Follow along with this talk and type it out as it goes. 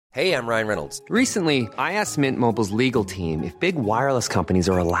Hey, I'm Ryan Reynolds. Recently, I asked Mint Mobile's legal team if big wireless companies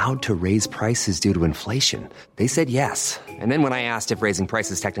are allowed to raise prices due to inflation. They said yes. And then when I asked if raising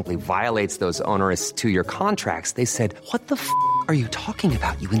prices technically violates those onerous two-year contracts, they said, "What the f*** are you talking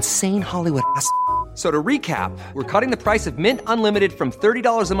about, you insane Hollywood ass?" So to recap, we're cutting the price of Mint Unlimited from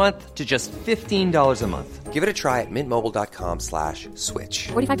 $30 a month to just $15 a month. Give it a try at mintmobile.com/switch.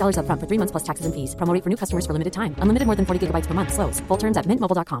 $45 up front for 3 months plus taxes and fees. Promo rate for new customers for limited time. Unlimited more than 40 gigabytes per month. Slows full terms at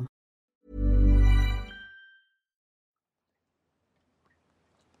mintmobile.com.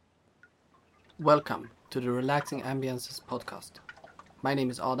 Welcome to the Relaxing Ambiences podcast. My name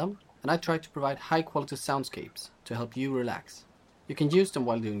is Adam, and I try to provide high-quality soundscapes to help you relax. You can use them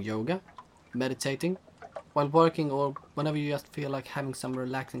while doing yoga, meditating, while working, or whenever you just feel like having some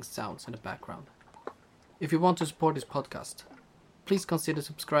relaxing sounds in the background. If you want to support this podcast, please consider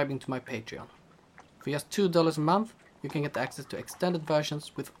subscribing to my Patreon. For just $2 a month, you can get access to extended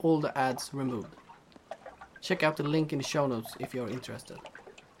versions with all the ads removed. Check out the link in the show notes if you're interested.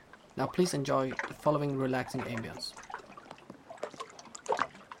 Now please enjoy the following relaxing ambience.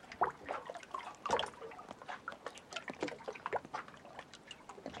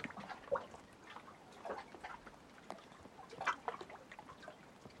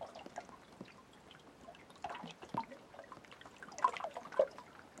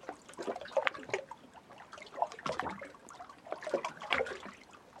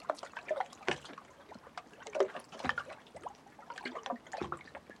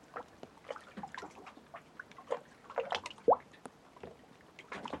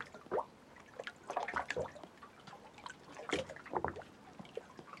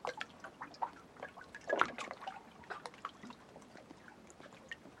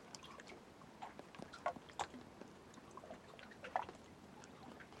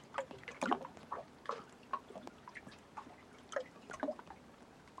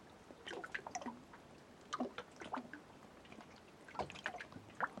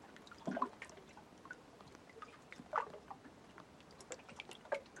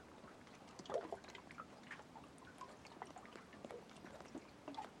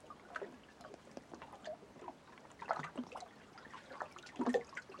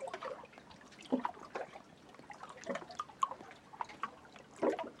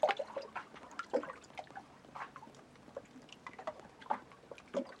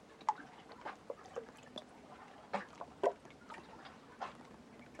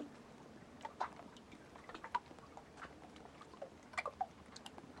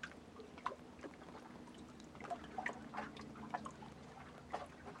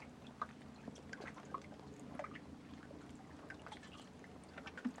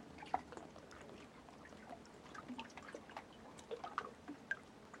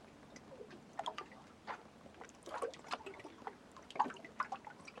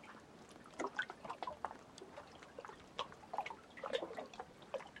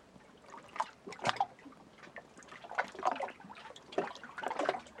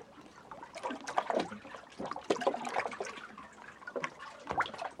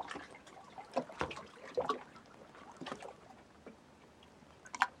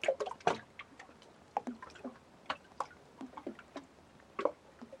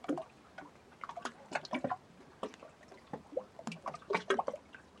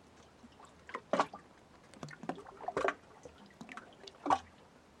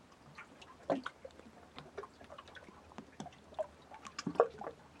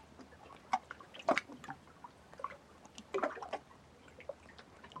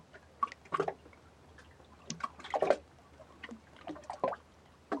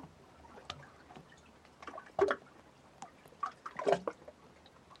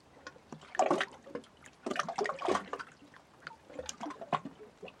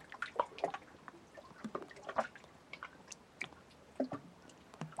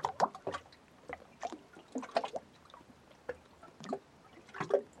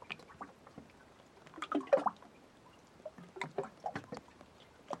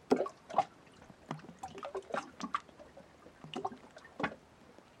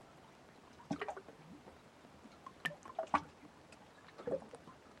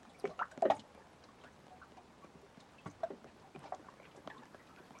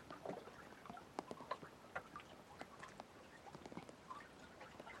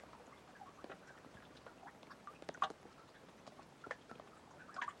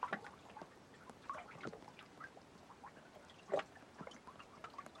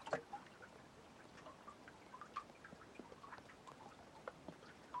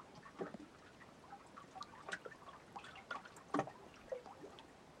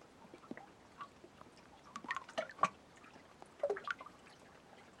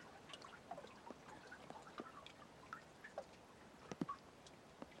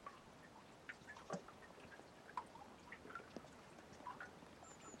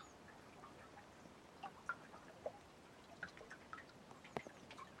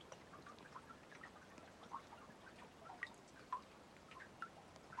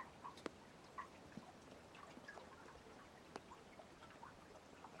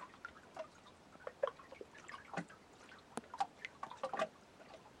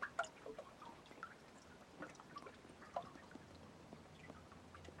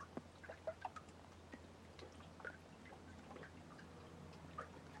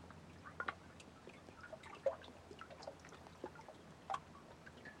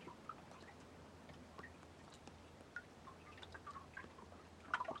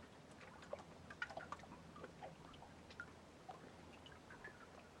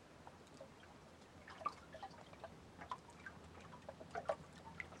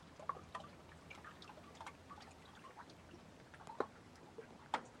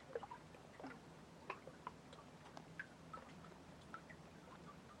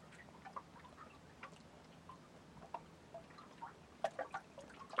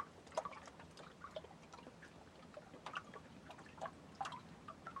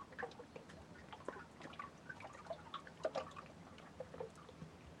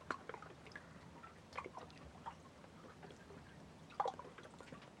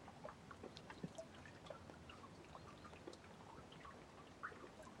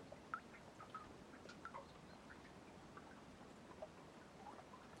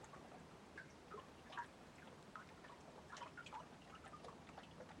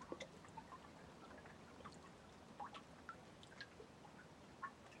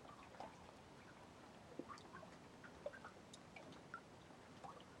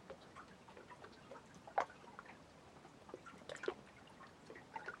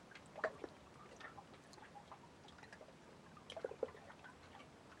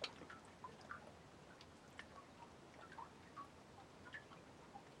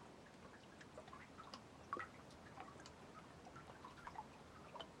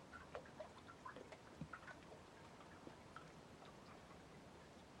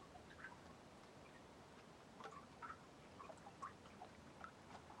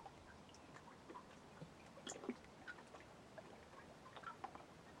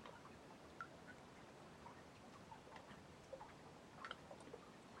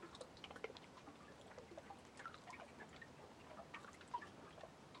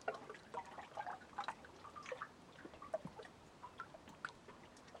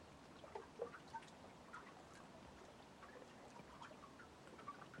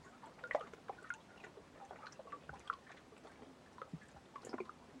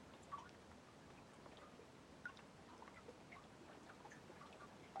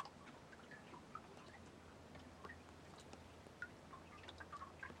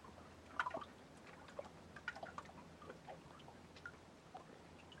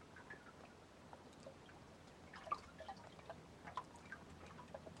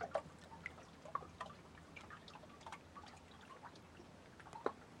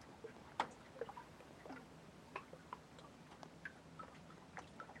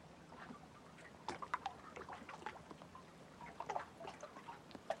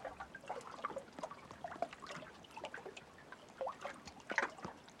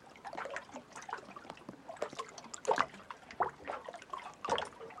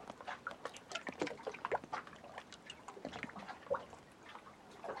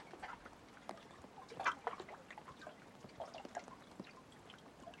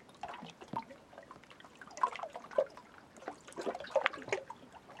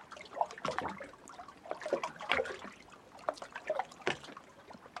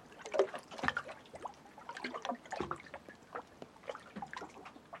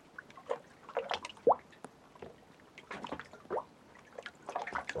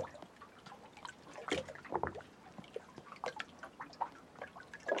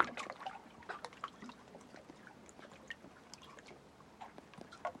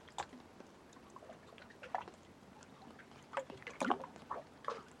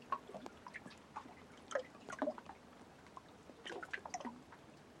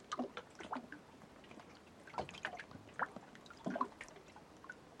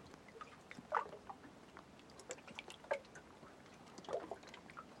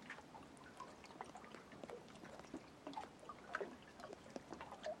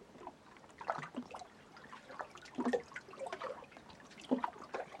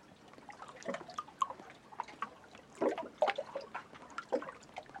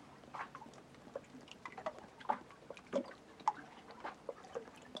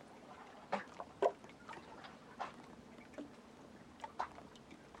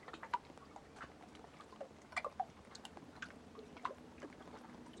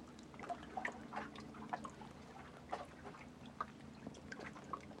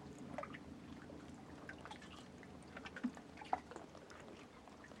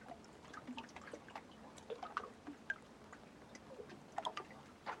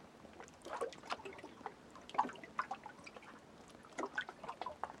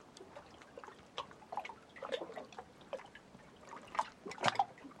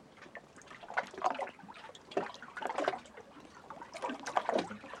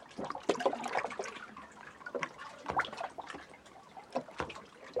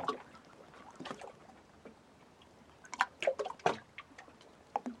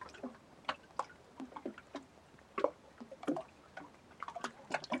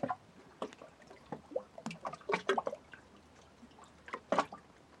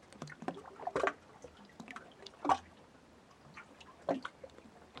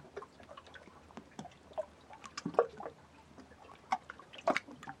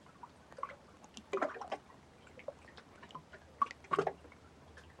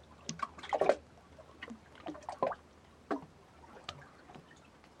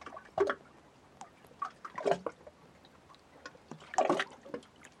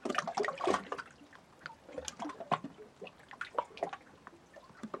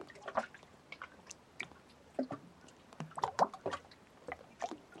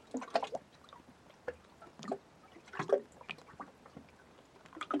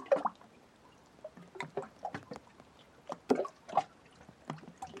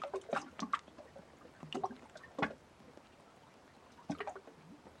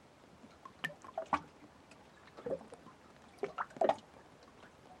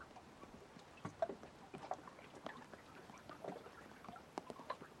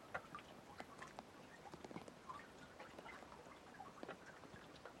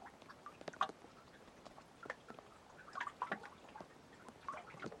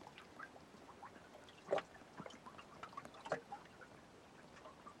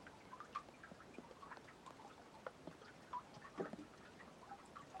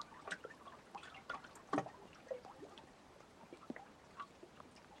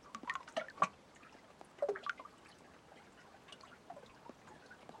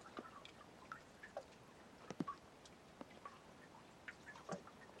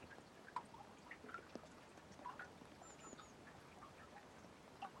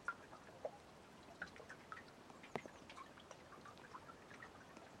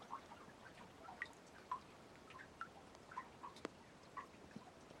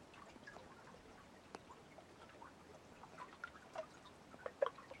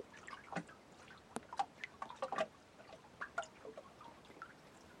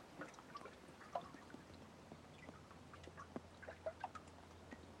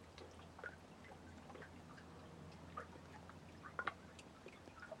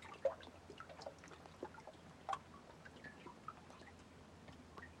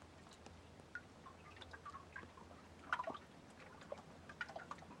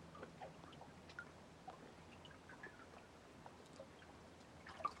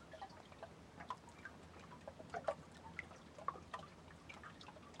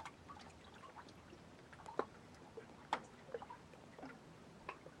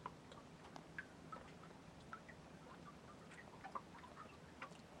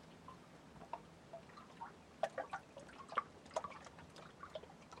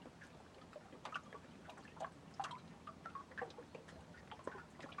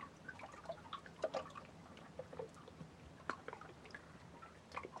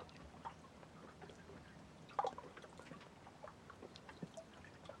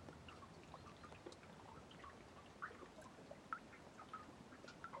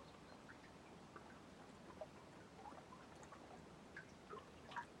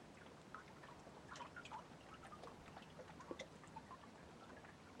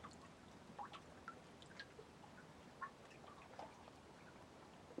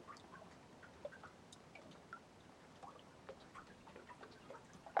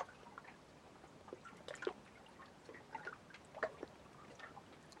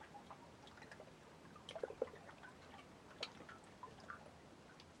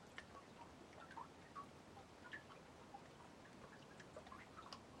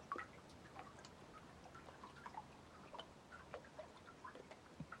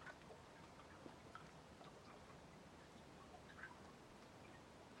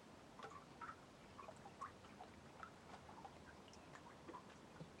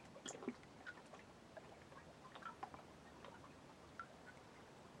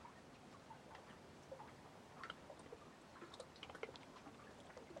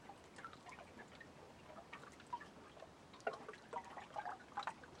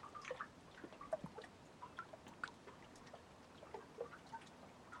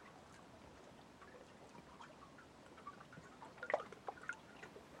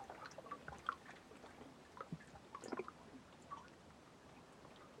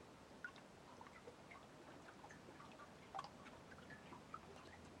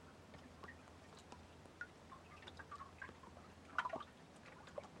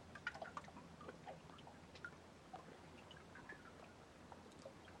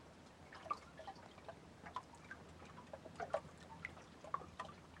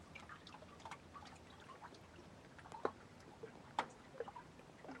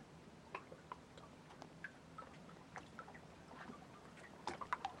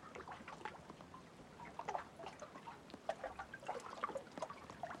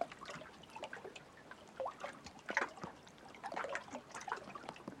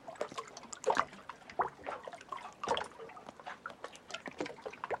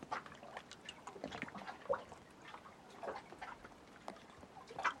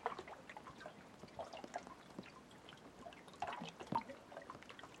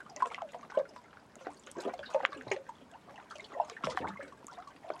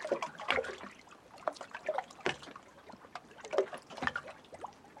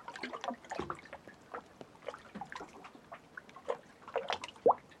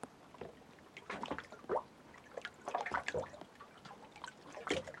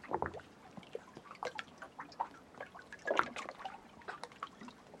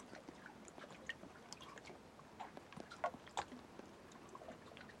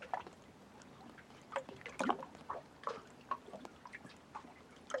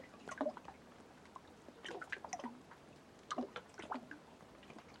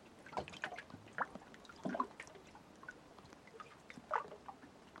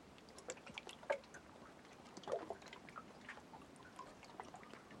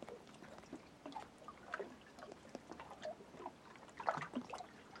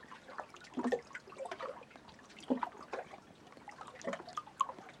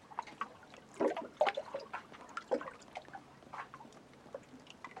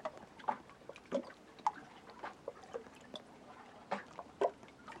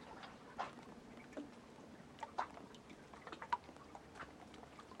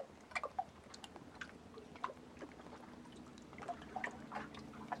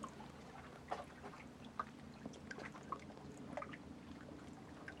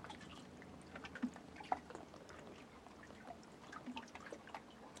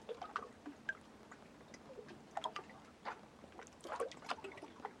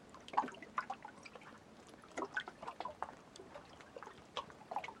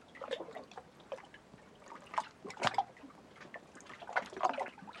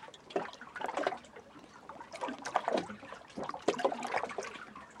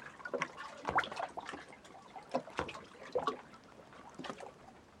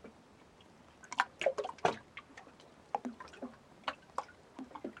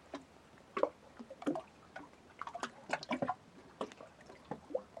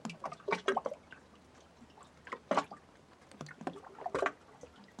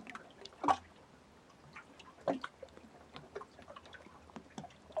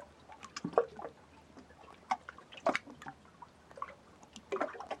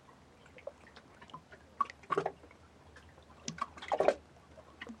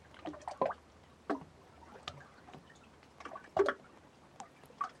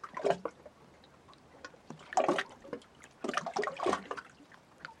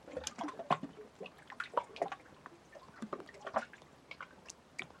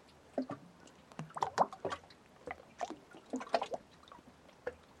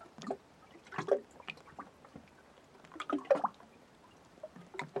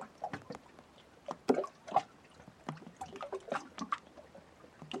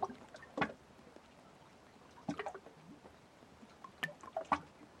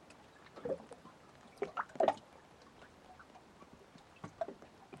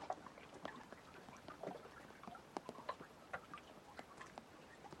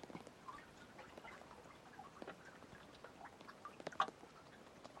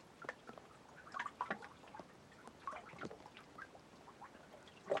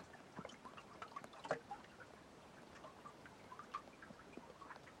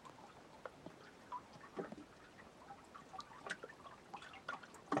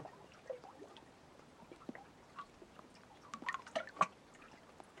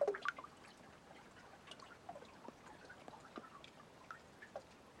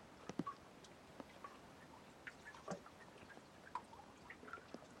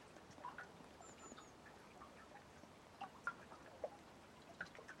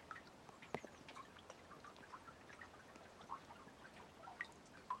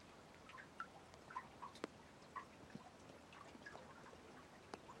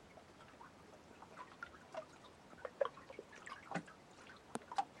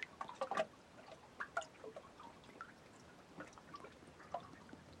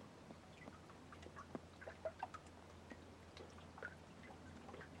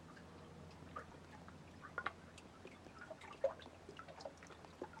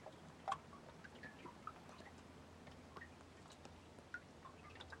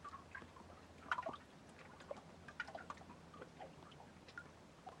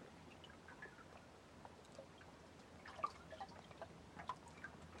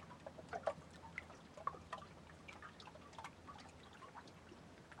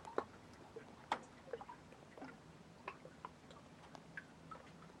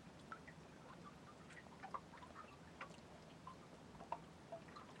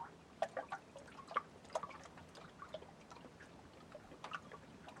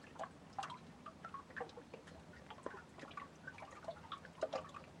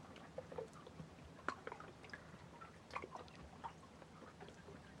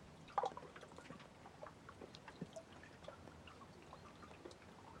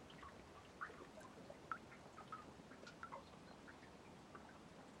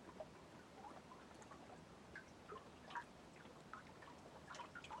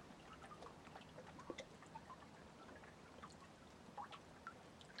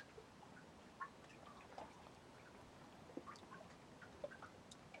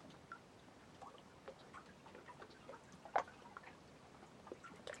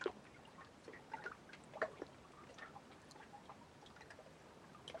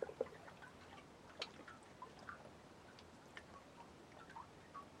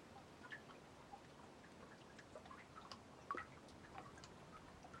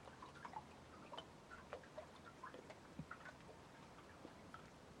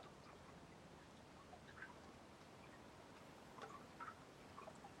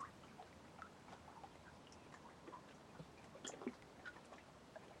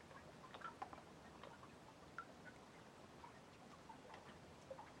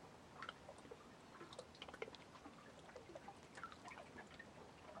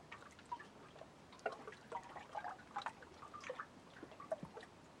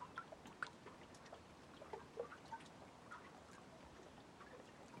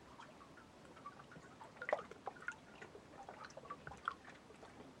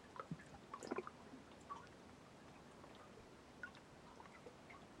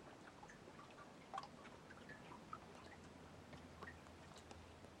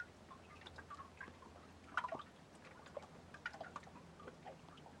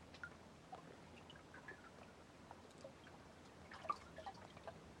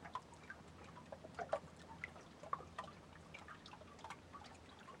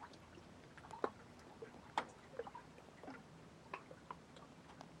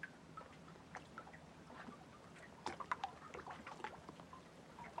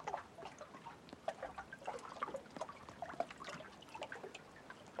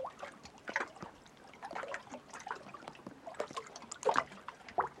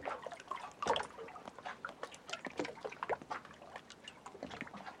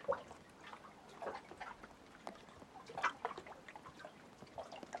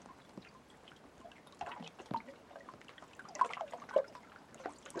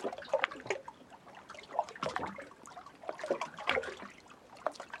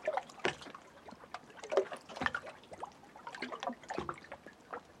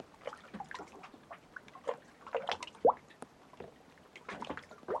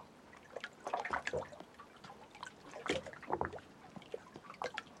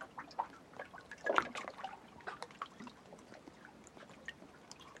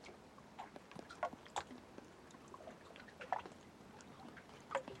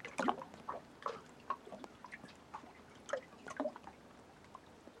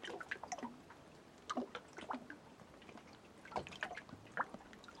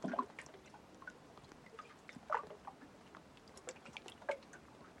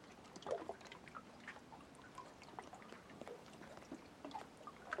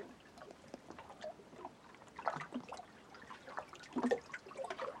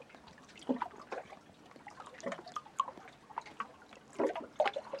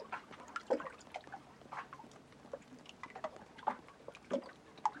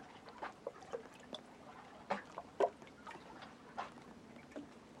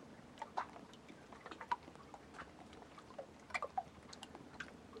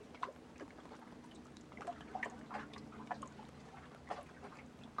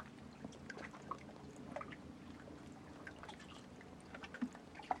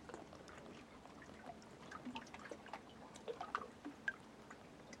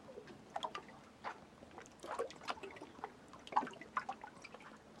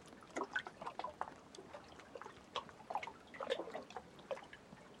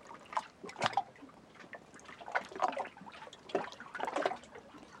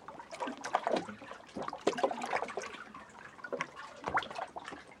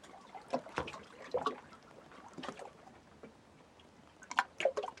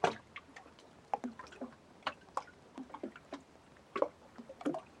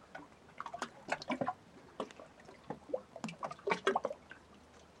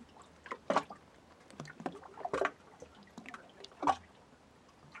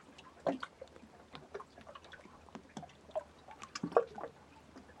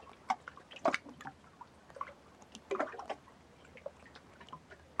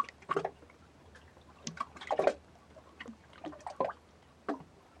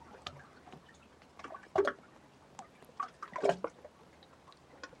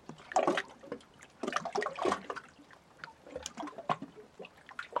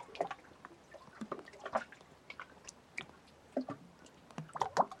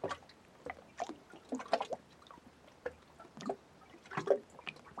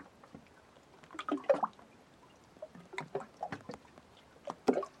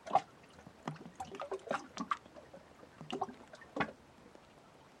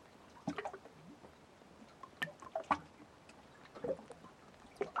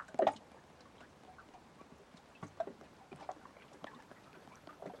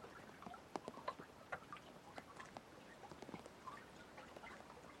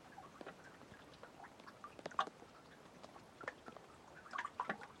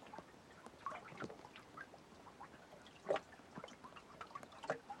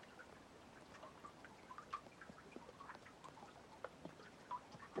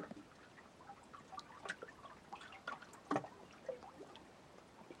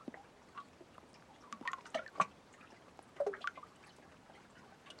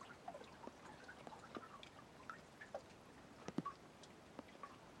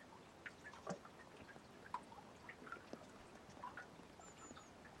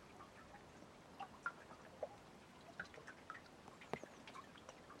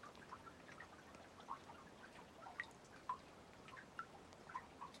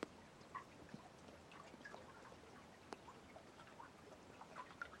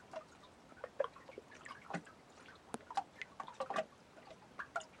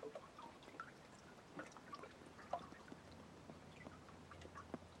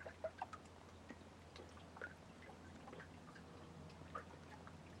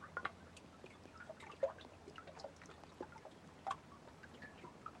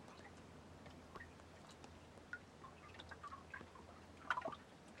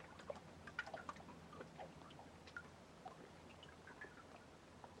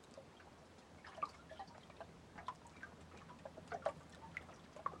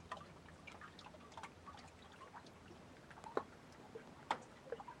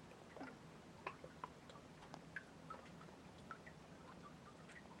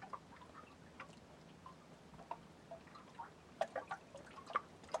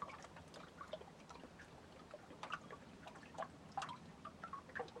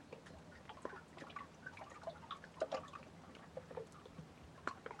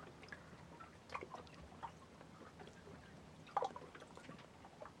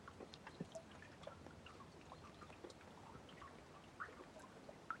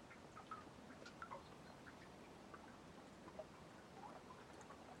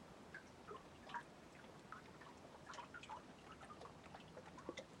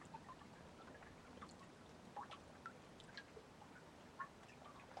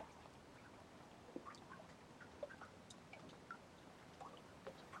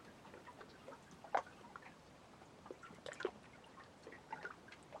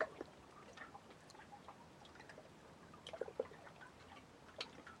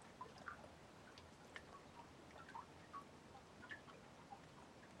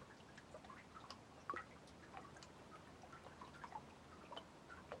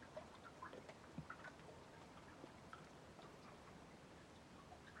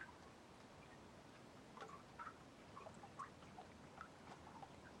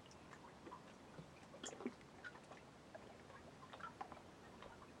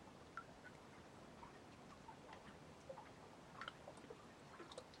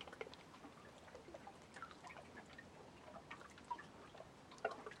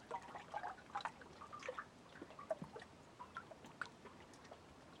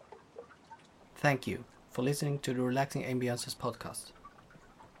 Thank you for listening to the Relaxing Ambiances podcast.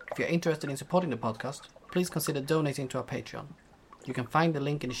 If you're interested in supporting the podcast, please consider donating to our Patreon. You can find the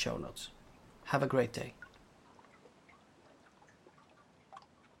link in the show notes. Have a great day.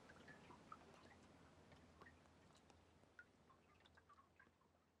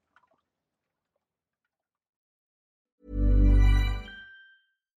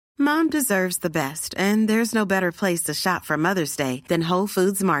 Mom deserves the best, and there's no better place to shop for Mother's Day than Whole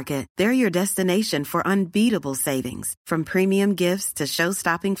Foods Market. They're your destination for unbeatable savings, from premium gifts to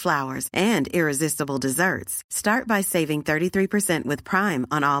show-stopping flowers and irresistible desserts. Start by saving 33% with Prime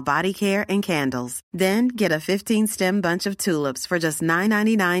on all body care and candles. Then get a 15-stem bunch of tulips for just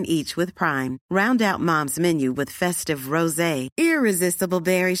 $9.99 each with Prime. Round out Mom's menu with festive rosé, irresistible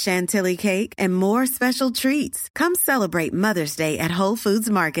berry chantilly cake, and more special treats. Come celebrate Mother's Day at Whole Foods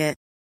Market.